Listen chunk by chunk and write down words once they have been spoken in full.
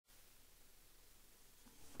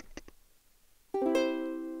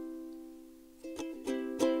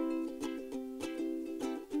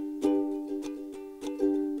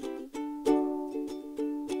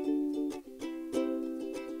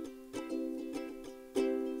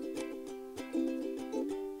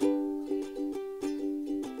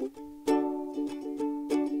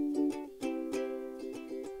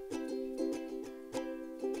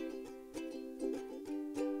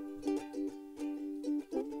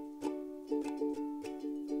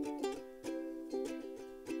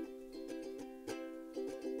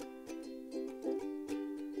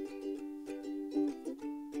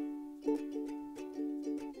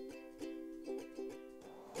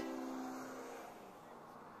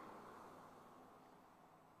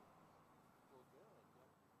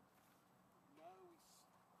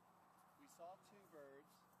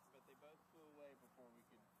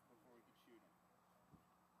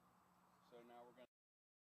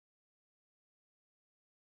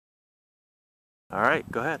All right,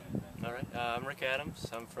 go ahead. All right, I'm Rick Adams.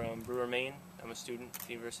 I'm from Brewer, Maine. I'm a student at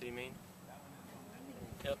the University of Maine.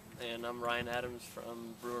 Yep, and I'm Ryan Adams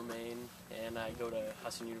from Brewer, Maine, and I go to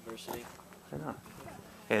Husson University. Right on.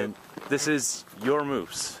 And this is your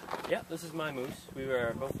moose. Yeah, this is my moose. We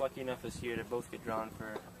were both lucky enough this year to both get drawn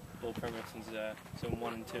for bull permits in Zone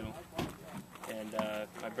 1 and 2. And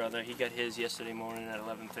my brother, he got his yesterday morning at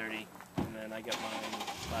 11:30, and then I got mine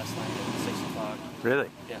last night at 6 o'clock. Really?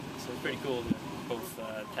 Yeah, so it's pretty cool to both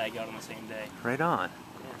tag out on the same day. Right on.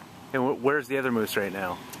 Yeah. And where's the other moose right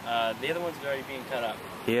now? The other one's already being cut up.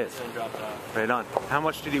 He is? It's been dropped off. Right on. How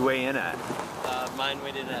much did he weigh in at? Mine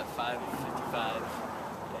weighed in at 555,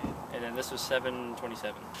 and then this was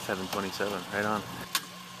 727. 727, right on.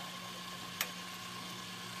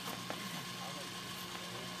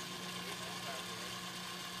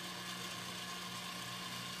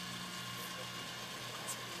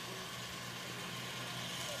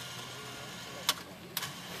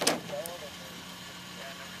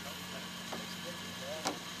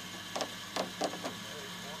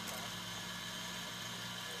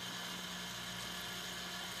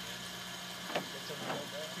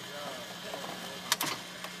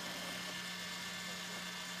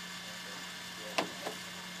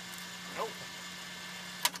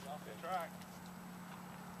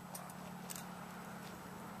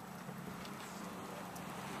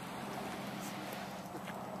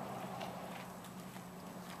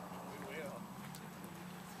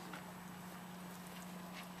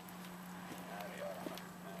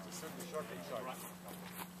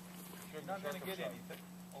 You're not going to get anything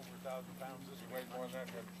over 1,000 pounds. This is way more than that.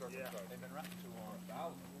 Yeah, they've been running too long.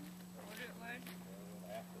 1,000. What was it like?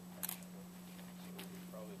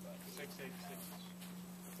 Probably about 686.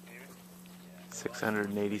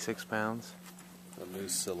 686 pounds. A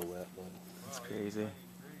moose silhouette one. That's crazy.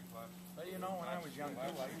 Well, you know, when I was young, too,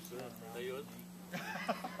 I used to run.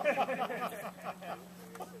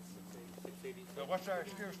 So what's our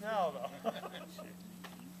excuse now, though?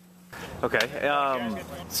 Okay,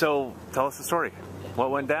 so tell us the story. What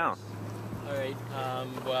went down? All right.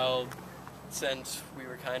 Well, since we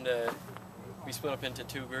were we split up into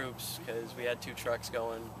two groups because we had two trucks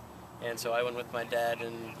going, and so I went with my dad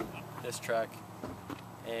in this truck,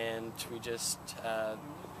 and we just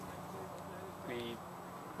we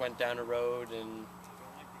went down a road and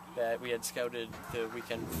that we had scouted the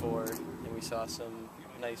weekend before, and we saw some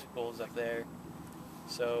nice bulls up there.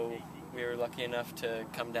 So we were lucky enough to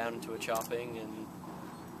come down into a chopping and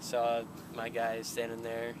saw my guys standing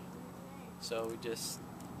there. So we just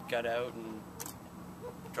got out and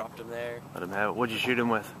dropped him there. Let him have it. What'd you shoot him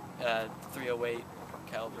with? 308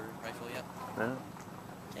 caliber rifle, yeah. Yeah.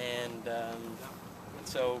 And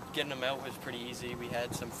so getting him out was pretty easy. We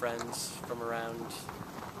had some friends from around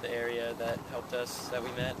the area that helped us, that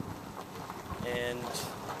we met. And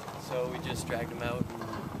so we just dragged him out and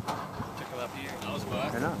took him up here. That was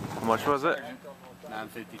what? I know. How much was it?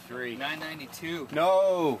 953. 992.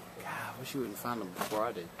 No! God, I wish you wouldn't found them before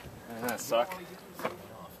I did. That suck.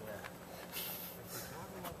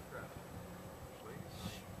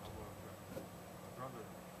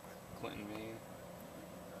 Clinton, Maine.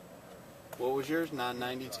 What was yours?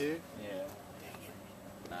 992? Yeah.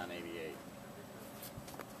 988.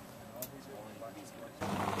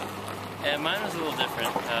 Yeah, mine was a little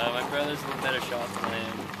different. My brother's a little better shot than I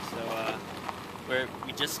am, so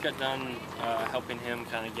we just got done helping him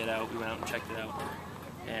kind of get out. We went out and checked it out,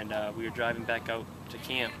 and we were driving back out to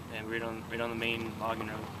camp, and we were right on the main logging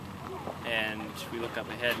road, and we look up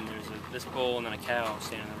ahead, and there's this bull and then a cow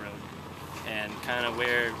standing on the road, and kind of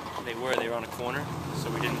where they were on a corner,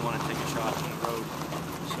 so we didn't want to take a shot on the road.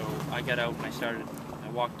 So I got out and I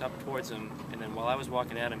walked up towards him, and then while I was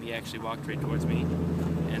walking at him, he actually walked right towards me.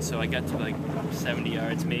 And so I got to like 70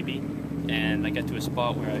 yards maybe, and I got to a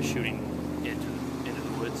spot where I was shooting into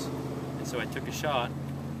the woods. And so I took a shot,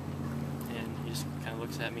 and he just kind of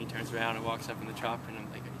looks at me, turns around, and walks up in the chopper, and I'm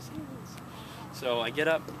like, "Are you seeing this?" So I get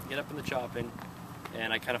up in the chopping,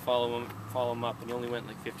 and I kind of follow him up, and he only went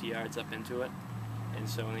like 50 yards up into it. And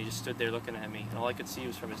so he just stood there looking at me, and all I could see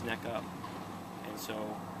was from his neck up. And so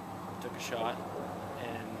I took a shot,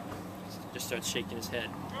 and just started shaking his head.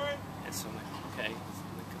 And so I'm like, okay.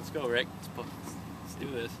 Let's go, Rick. Let's do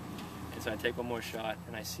this. And so I take one more shot,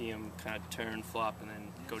 and I see him kind of turn, flop, and then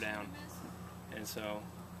go down. And so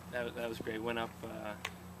that was great. Went up,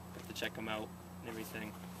 got to check him out and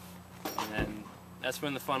everything. And then that's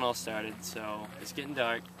when the fun all started. So it's getting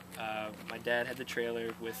dark. My dad had the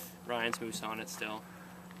trailer with Ryan's moose on it still,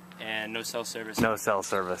 and no cell service. No cell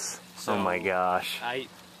service. So oh my gosh.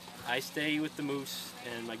 I stay with the moose,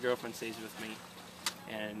 and my girlfriend stays with me.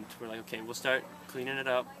 And we're like, okay, we'll start cleaning it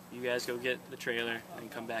up. You guys go get the trailer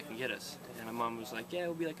and come back and get us. And my mom was like, yeah,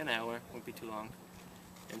 it'll be like an hour. Won't be too long.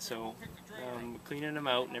 And so we're cleaning them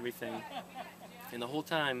out and everything. And the whole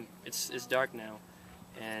time, it's dark now.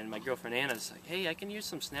 And my girlfriend Anna's like, hey, I can use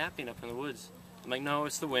some snapping up in the woods. I'm like, no,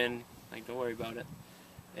 it's the wind. Like, don't worry about it.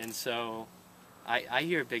 And so I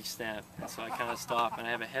hear a big snap. And so I kind of stop, and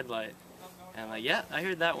I have a headlight. And I'm like, yeah, I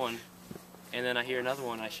heard that one. And then I hear another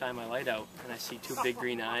one. I shine my light out, and I see two big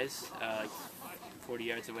green eyes, like 40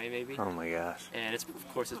 yards away maybe. Oh my gosh. And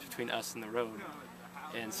of course, it's between us and the road.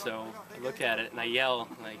 And so I look at it, and I yell,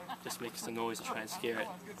 like, just makes the noise to try and scare it.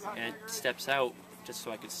 And it steps out just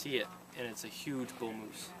so I could see it. And it's a huge bull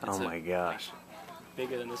moose. Oh my gosh.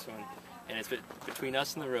 Bigger than this one. And it's between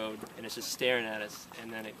us and the road, and it's just staring at us.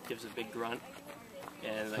 And then it gives a big grunt.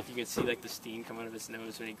 And like you can see like the steam come out of his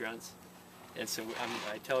nose when he grunts. And so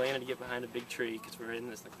I tell Anna to get behind a big tree because we're in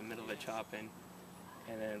this like the middle of a chop-in.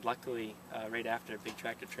 And then luckily, right after, a big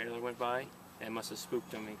tractor trailer went by, and it must have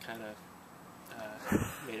spooked him and kind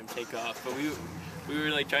of made him take off. But we were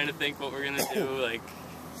like trying to think what we're gonna do. Like,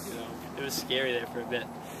 you know, it was scary there for a bit.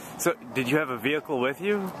 So, did you have a vehicle with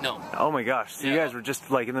you? No. Oh my gosh, so you guys were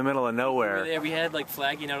just like in the middle of nowhere. We were there. We had like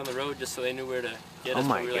flagging out on the road just so they knew where to get us. Oh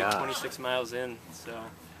my but we were like gosh. 26 miles in, so.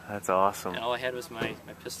 That's awesome. And all I had was my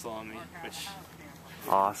pistol on me, which.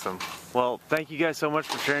 Awesome. Well, thank you guys so much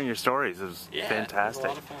for sharing your stories. It was Yeah, fantastic. it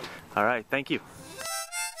was a lot of fun. All right, thank you.